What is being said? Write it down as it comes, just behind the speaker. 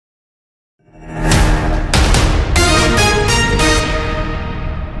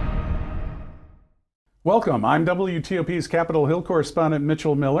Welcome. I'm WTOP's Capitol Hill correspondent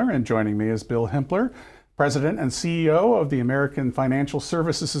Mitchell Miller, and joining me is Bill Himpler, President and CEO of the American Financial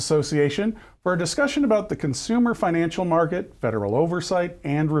Services Association, for a discussion about the consumer financial market, federal oversight,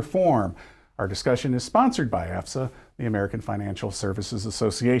 and reform. Our discussion is sponsored by AFSA, the American Financial Services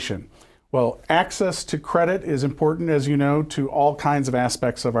Association. Well, access to credit is important, as you know, to all kinds of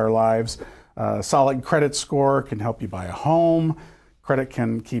aspects of our lives. A solid credit score can help you buy a home. Credit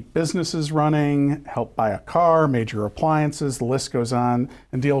can keep businesses running, help buy a car, major appliances, the list goes on,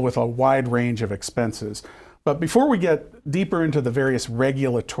 and deal with a wide range of expenses. But before we get deeper into the various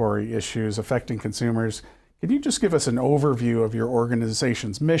regulatory issues affecting consumers, can you just give us an overview of your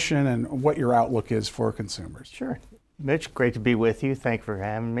organization's mission and what your outlook is for consumers? Sure. Mitch, great to be with you. Thank you for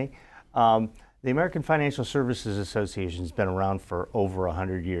having me. The American Financial Services Association has been around for over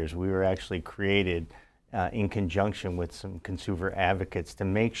 100 years. We were actually created in conjunction with some consumer advocates to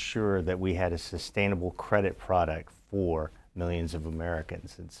make sure that we had a sustainable credit product for millions of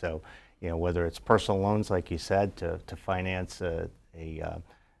Americans. And so, whether it's personal loans, like you said, to finance a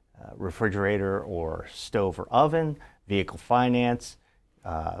refrigerator or stove or oven, vehicle finance,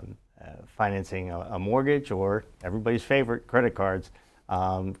 financing a mortgage, or everybody's favorite, credit cards.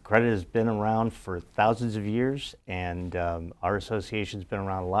 Credit has been around for thousands of years, and our association's been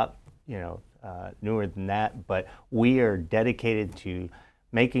around a lot, newer than that, but we are dedicated to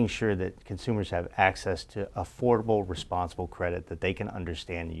making sure that consumers have access to affordable, responsible credit that they can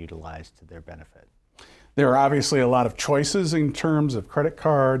understand and utilize to their benefit. There are obviously a lot of choices in terms of credit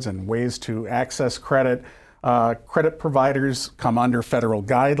cards and ways to access credit. Credit providers come under federal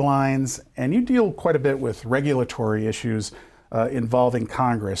guidelines, and you deal quite a bit with regulatory issues involving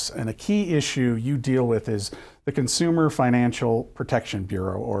Congress. And a key issue you deal with is the Consumer Financial Protection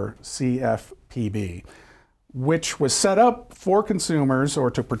Bureau, or CFPB, which was set up for consumers or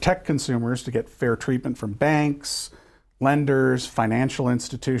to protect consumers to get fair treatment from banks, lenders, financial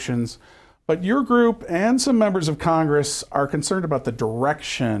institutions. But your group and some members of Congress are concerned about the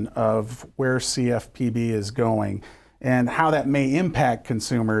direction of where CFPB is going and how that may impact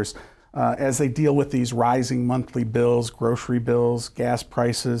consumers as they deal with these rising monthly bills, grocery bills, gas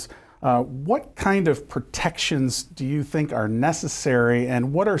prices. What kind of protections do you think are necessary,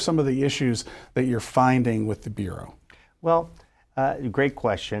 and what are some of the issues that you're finding with the Bureau? Well, great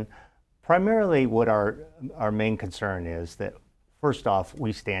question. Primarily what our main concern is that, first off,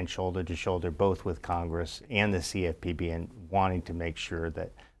 we stand shoulder to shoulder both with Congress and the CFPB in wanting to make sure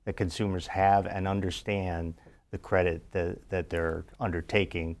that the consumers have and understand the credit that they're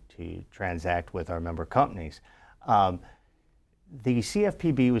undertaking to transact with our member companies. The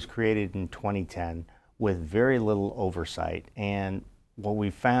CFPB was created in 2010 with very little oversight, and what we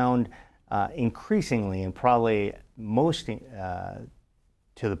found increasingly, and probably most to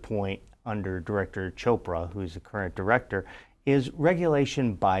the point under Director Chopra, who's the current director, is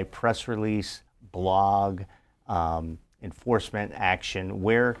regulation by press release, blog, enforcement action,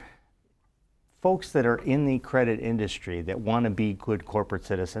 where folks that are in the credit industry that want to be good corporate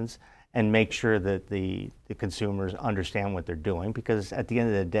citizens and make sure that the consumers understand what they're doing, because at the end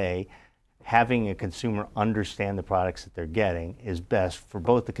of the day, having a consumer understand the products that they're getting is best for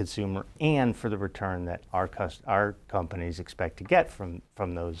both the consumer and for the return that our companies expect to get from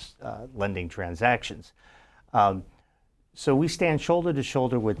those lending transactions. So we stand shoulder to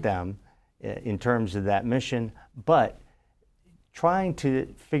shoulder with them in terms of that mission, but trying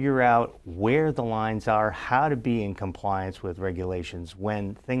to figure out where the lines are, how to be in compliance with regulations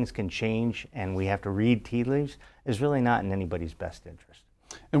when things can change and we have to read tea leaves is really not in anybody's best interest.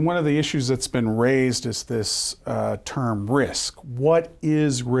 And one of the issues that's been raised is this term risk. What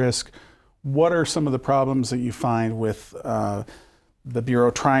is risk? What are some of the problems that you find with the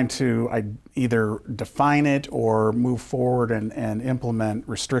Bureau trying to either define it or move forward and implement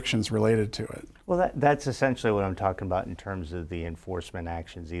restrictions related to it? Well, that's essentially what I'm talking about in terms of the enforcement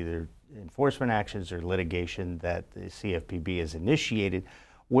actions, either enforcement actions or litigation that the CFPB has initiated,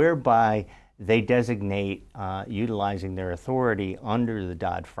 whereby they designate, utilizing their authority under the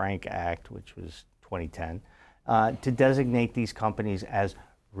Dodd-Frank Act, which was 2010, to designate these companies as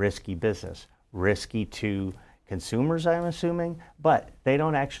risky business, risky to consumers, I'm assuming, but they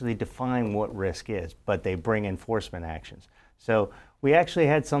don't actually define what risk is, but they bring enforcement actions. So we actually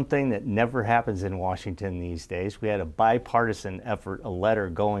had something that never happens in Washington these days. We had a bipartisan effort, a letter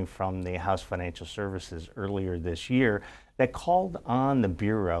going from the House Financial Services earlier this year that called on the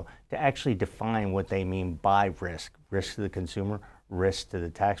Bureau to actually define what they mean by risk. Risk to the consumer, risk to the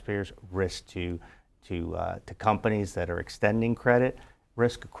taxpayers, risk to companies that are extending credit,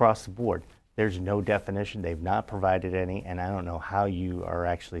 risk across the board. There's no definition. They've not provided any, and I don't know how you are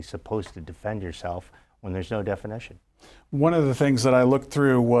actually supposed to defend yourself when there's no definition. One of the things that I looked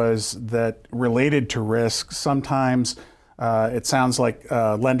through was that related to risk, sometimes it sounds like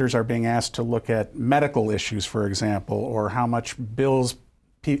lenders are being asked to look at medical issues, for example, or how much bills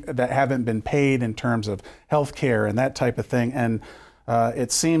that haven't been paid in terms of health care and that type of thing. And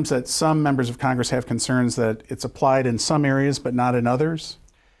it seems that some members of Congress have concerns that it's applied in some areas but not in others.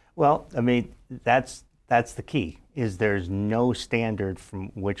 Well, I mean, that's the key, is there's no standard from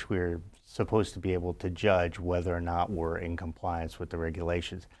which we're supposed to be able to judge whether or not we're in compliance with the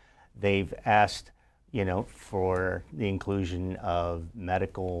regulations. They've asked, for the inclusion of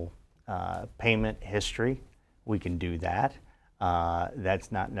medical payment history. We can do that.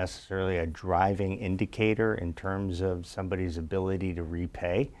 That's not necessarily a driving indicator in terms of somebody's ability to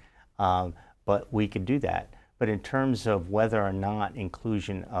repay, but we can do that. But in terms of whether or not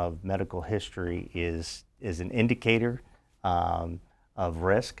inclusion of medical history is an indicator of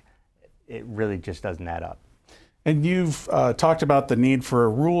risk, it really just doesn't add up. And you've talked about the need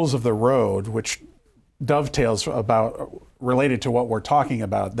for rules of the road, which dovetails related to what we're talking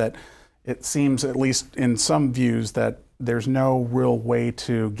about, that it seems, at least in some views, that there's no real way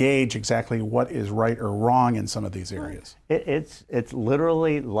to gauge exactly what is right or wrong in some of these areas. It's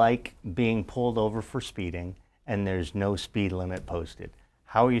literally like being pulled over for speeding and there's no speed limit posted.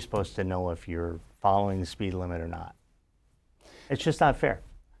 How are you supposed to know if you're following the speed limit or not? It's just not fair.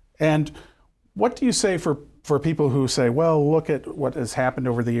 And what do you say for people who say, well, look at what has happened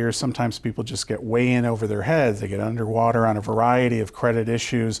over the years. Sometimes people just get way in over their heads. They get underwater on a variety of credit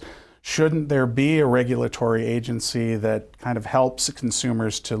issues. Shouldn't there be a regulatory agency that kind of helps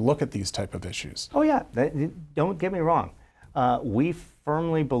consumers to look at these type of issues? Oh yeah, don't get me wrong. We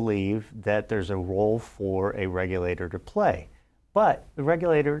firmly believe that there's a role for a regulator to play. But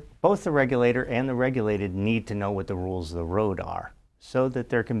both the regulator and the regulated need to know what the rules of the road are, so that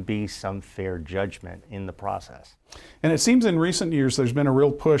there can be some fair judgment in the process. And it seems in recent years there's been a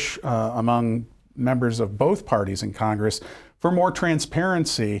real push among members of both parties in Congress for more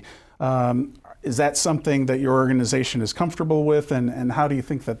transparency. Is that something that your organization is comfortable with, and how do you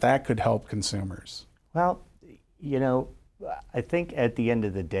think that could help consumers? Well, I think at the end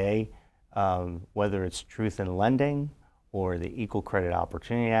of the day, whether it's Truth in Lending or the Equal Credit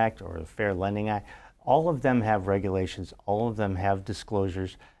Opportunity Act or the Fair Lending Act, all of them have regulations, all of them have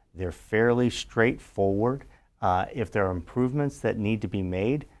disclosures. They're fairly straightforward. If there are improvements that need to be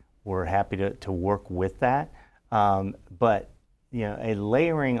made, we're happy to work with that. But a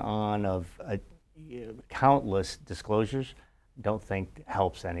layering on of countless disclosures, don't think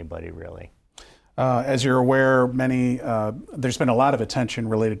helps anybody really. As you're aware, there's been a lot of attention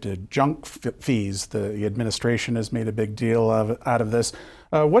related to junk fees. The administration has made a big deal out of this.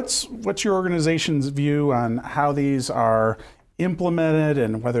 What's your organization's view on how these are implemented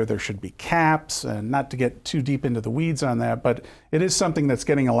and whether there should be caps? And not to get too deep into the weeds on that, but it is something that's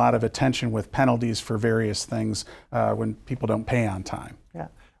getting a lot of attention with penalties for various things when people don't pay on time. Yeah.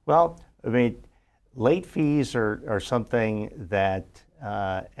 Well, I mean, late fees are something that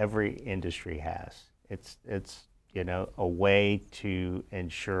every industry has. It's a way to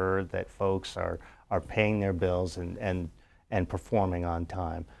ensure that folks are paying their bills and performing on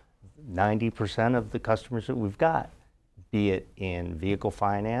time. 90% of the customers that we've got, be it in vehicle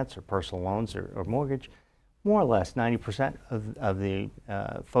finance or personal loans or mortgage, more or less 90% of the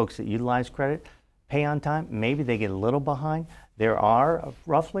folks that utilize credit pay on time. Maybe they get a little behind. There are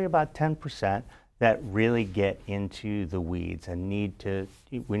roughly about 10% that really get into the weeds and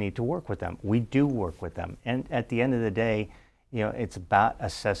we need to work with them. We do work with them. And at the end of the day, it's about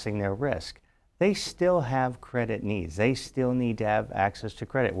assessing their risk. They still have credit needs. They still need to have access to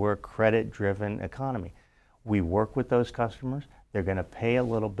credit. We're a credit-driven economy. We work with those customers. They're going to pay a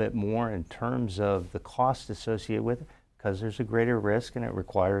little bit more in terms of the cost associated with it because there's a greater risk and it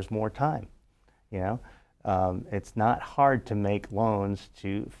requires more time. It's not hard to make loans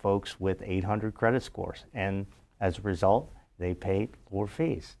to folks with 800 credit scores, and as a result, they pay lower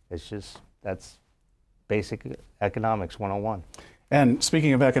fees. That's basic economics 101. And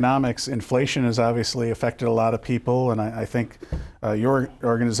speaking of economics, inflation has obviously affected a lot of people, and I think your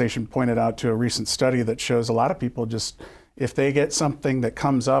organization pointed out to a recent study that shows a lot of people just, if they get something that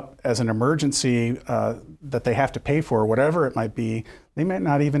comes up as an emergency that they have to pay for, whatever it might be, they might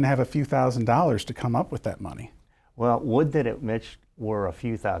not even have a few $1,000s to come up with that money. Well, would that it, Mitch, were a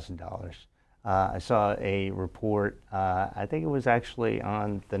few $1,000s. I saw a report, I think it was actually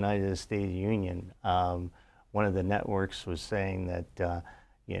on the night of the State of the Union. One of the networks was saying that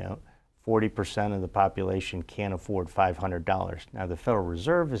 40% of the population can't afford $500. Now the Federal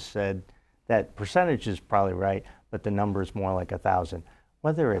Reserve has said that percentage is probably right, but the number is more like 1,000.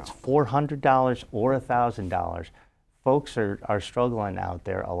 Whether it's $400 or $1,000, folks are struggling out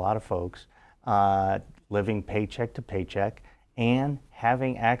there, a lot of folks, living paycheck to paycheck, and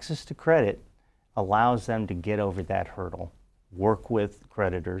having access to credit allows them to get over that hurdle, work with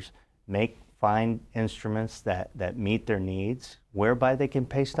creditors, find instruments that meet their needs, whereby they can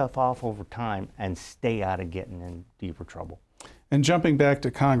pay stuff off over time and stay out of getting in deeper trouble. And jumping back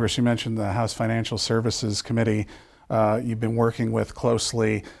to Congress, you mentioned the House Financial Services Committee you've been working with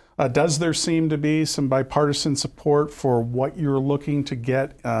closely. Does there seem to be some bipartisan support for what you're looking to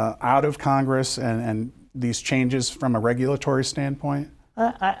get out of Congress and these changes from a regulatory standpoint?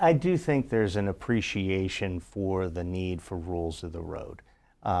 I do think there's an appreciation for the need for rules of the road.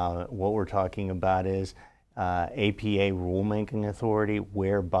 What we're talking about is APA rulemaking authority,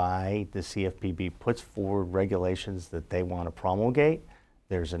 whereby the CFPB puts forward regulations that they want to promulgate.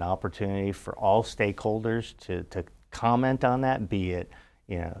 There's an opportunity for all stakeholders to comment on that, be it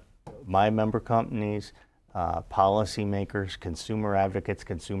my member companies, policymakers, consumer advocates,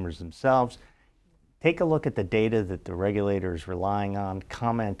 consumers themselves. Take a look at the data that the regulator is relying on,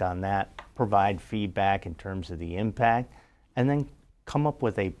 comment on that, provide feedback in terms of the impact, and then come up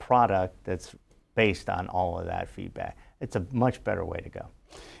with a product that's based on all of that feedback. It's a much better way to go.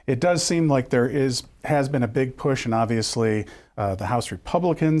 It does seem like there has been a big push, and obviously the House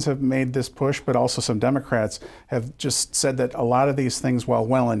Republicans have made this push, but also some Democrats have just said that a lot of these things, while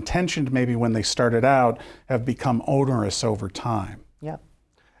well-intentioned maybe when they started out, have become onerous over time. Yeah.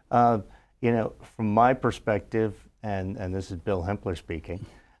 From my perspective, and this is Bill Himpler speaking,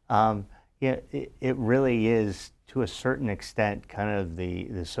 it really is, to a certain extent, kind of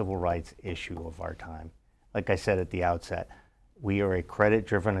the civil rights issue of our time. Like I said at the outset, we are a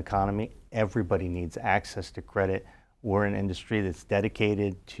credit-driven economy. Everybody needs access to credit. We're an industry that's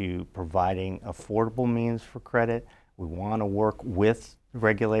dedicated to providing affordable means for credit. We want to work with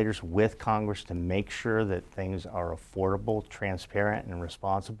regulators, with Congress, to make sure that things are affordable, transparent, and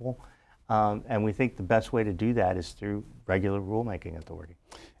responsible. And we think the best way to do that is through regular rulemaking authority.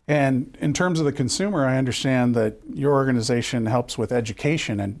 And in terms of the consumer, I understand that your organization helps with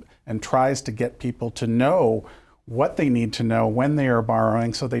education and tries to get people to know what they need to know when they are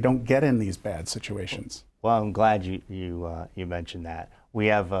borrowing so they don't get in these bad situations. Well, I'm glad you mentioned that. We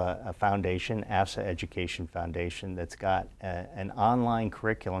have a foundation, AFSA Education Foundation, that's got an online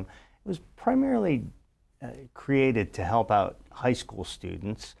curriculum. It was primarily created to help out high school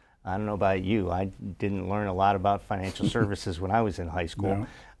students. I don't know about you. I didn't learn a lot about financial services when I was in high school.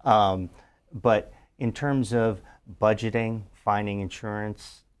 No. But in terms of budgeting, finding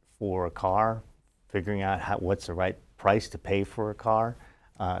insurance for a car, figuring out what's the right price to pay for a car,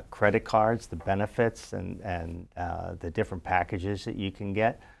 credit cards, the benefits, and the different packages that you can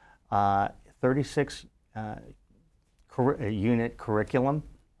get, 36 unit curriculum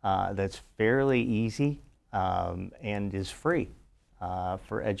that's fairly easy and is free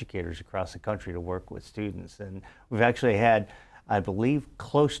for educators across the country to work with students. And we've actually had, I believe,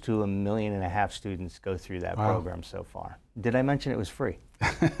 close to 1.5 million students go through that program so far. Did I mention it was free?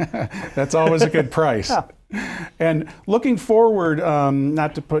 That's always a good price. Yeah. And looking forward,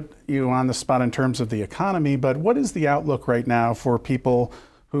 not to put you on the spot in terms of the economy, but what is the outlook right now for people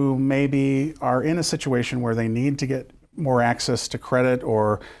who maybe are in a situation where they need to get more access to credit,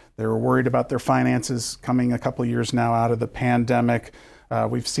 or they're worried about their finances coming a couple of years now out of the pandemic?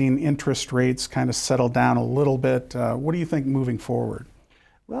 We've seen interest rates kind of settle down a little bit. What do you think moving forward?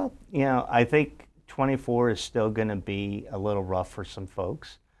 Well, I think 24 is still going to be a little rough for some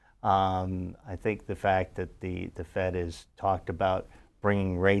folks. I think the fact that the Fed has talked about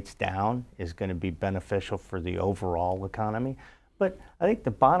bringing rates down is going to be beneficial for the overall economy. But I think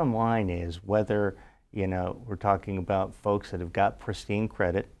the bottom line is, whether we're talking about folks that have got pristine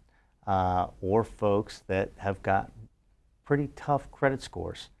credit or folks that have got pretty tough credit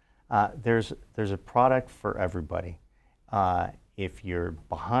scores, there's a product for everybody. If you're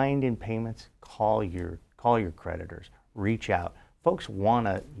behind in payments, call your creditors, reach out. Folks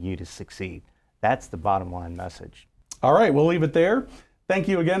want you to succeed. That's the bottom line message. All right, we'll leave it there. Thank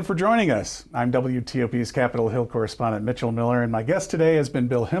you again for joining us. I'm WTOP's Capitol Hill correspondent Mitchell Miller, and my guest today has been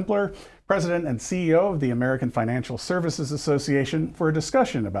Bill Himpler, President and CEO of the American Financial Services Association, for a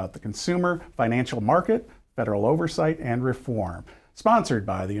discussion about the consumer financial market, federal oversight, and reform. Sponsored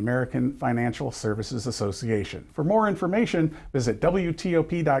by the American Financial Services Association. For more information, visit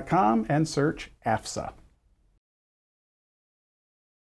WTOP.com and search AFSA.